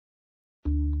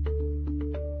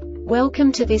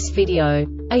Welcome to this video.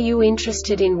 Are you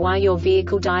interested in why your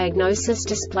vehicle diagnosis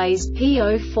displays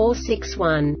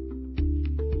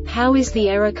P0461? How is the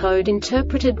error code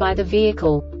interpreted by the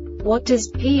vehicle? What does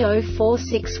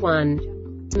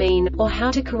P0461 mean, or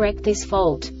how to correct this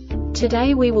fault?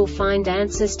 Today we will find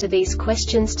answers to these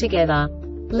questions together.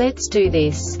 Let's do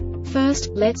this. First,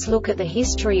 let's look at the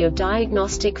history of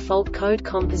diagnostic fault code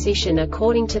composition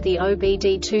according to the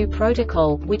OBD2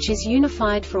 protocol, which is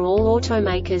unified for all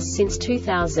automakers since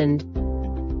 2000.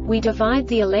 We divide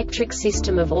the electric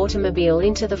system of automobile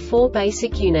into the four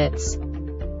basic units: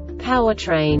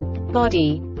 powertrain,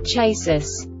 body,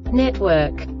 chassis,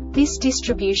 network. This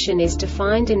distribution is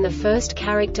defined in the first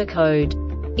character code.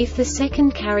 If the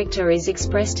second character is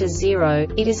expressed as 0,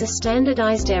 it is a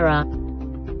standardized error.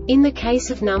 In the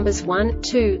case of numbers 1,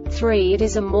 2, 3, it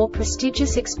is a more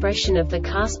prestigious expression of the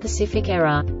car-specific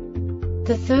error.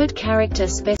 The third character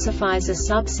specifies a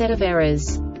subset of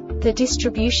errors. The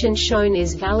distribution shown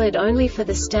is valid only for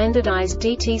the standardized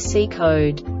DTC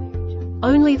code.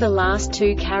 Only the last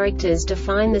two characters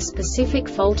define the specific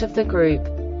fault of the group.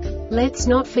 Let's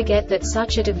not forget that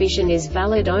such a division is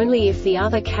valid only if the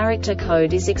other character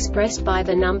code is expressed by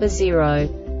the number 0.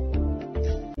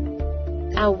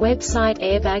 Our website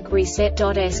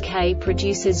airbagreset.sk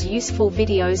produces useful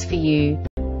videos for you.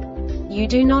 You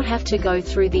do not have to go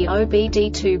through the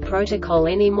OBD2 protocol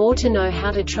anymore to know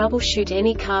how to troubleshoot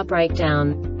any car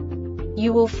breakdown.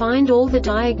 You will find all the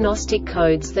diagnostic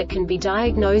codes that can be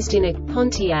diagnosed in a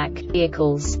Pontiac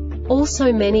vehicles.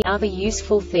 Also many other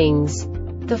useful things.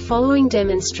 The following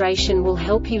demonstration will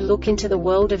help you look into the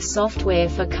world of software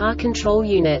for car control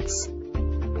units.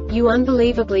 You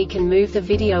unbelievably can move the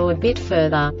video a bit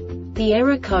further. The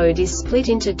error code is split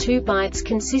into 2 bytes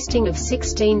consisting of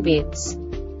 16 bits.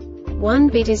 1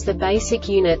 bit is the basic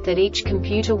unit that each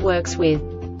computer works with.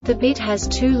 The bit has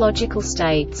 2 logical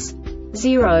states: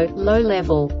 0, low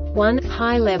level, 1,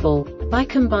 high level. By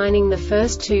combining the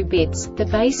first 2 bits, the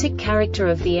basic character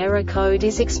of the error code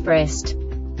is expressed.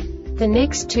 The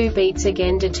next 2 beats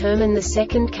again determine the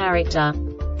second character.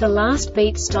 The last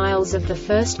beat styles of the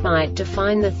first byte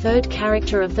define the third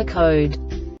character of the code.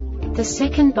 The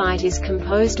second byte is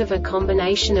composed of a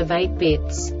combination of 8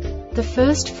 bits. The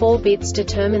first 4 bits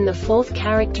determine the fourth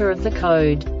character of the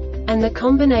code. And the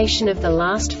combination of the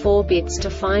last 4 bits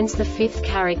defines the fifth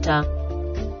character.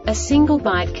 A single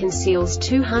byte conceals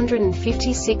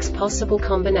 256 possible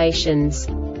combinations.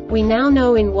 We now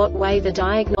know in what way the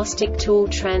diagnostic tool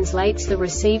translates the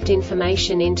received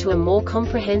information into a more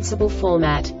comprehensible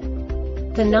format.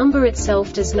 The number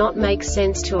itself does not make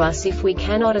sense to us if we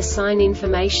cannot assign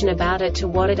information about it to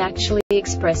what it actually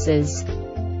expresses.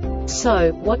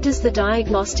 So, what does the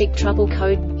Diagnostic Trouble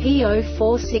Code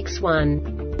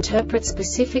P0461 interpret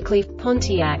specifically for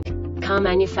Pontiac car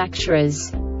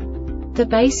manufacturers? The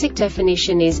basic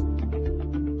definition is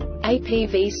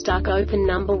APV stuck open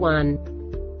number 1.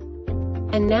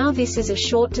 And now this is a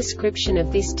short description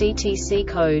of this DTC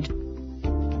code.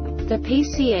 The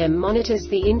PCM monitors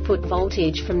the input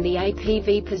voltage from the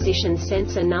APV position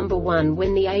sensor number 1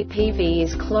 when the APV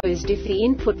is closed. If the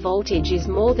input voltage is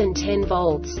more than 10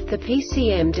 volts, the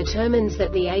PCM determines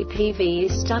that the APV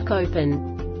is stuck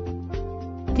open.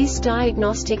 This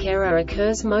diagnostic error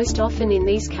occurs most often in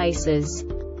these cases: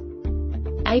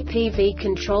 APV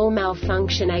control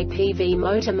malfunction, APV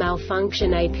motor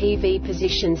malfunction, APV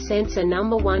position sensor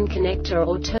number 1 connector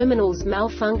or terminals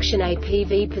malfunction,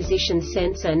 APV position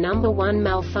sensor number 1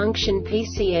 malfunction,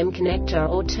 PCM connector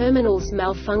or terminals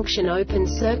malfunction, open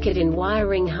circuit in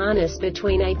wiring harness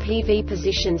between APV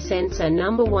position sensor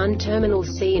number 1 terminal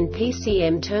C and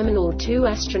PCM terminal 2,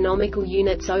 astronomical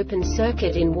units, open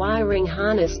circuit in wiring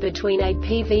harness between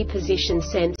APV position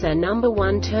sensor number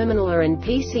 1 terminal A and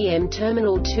PCM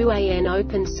terminal 2AN,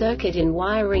 open circuit in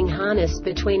wiring harness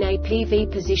between APV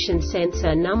position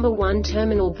sensor number 1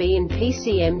 terminal B and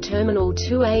PCM terminal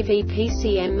 2AV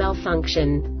PCM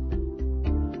malfunction.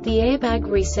 The Airbag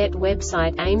Reset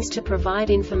website aims to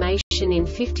provide information in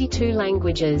 52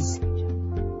 languages.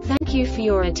 Thank you for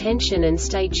your attention and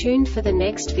stay tuned for the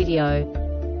next video.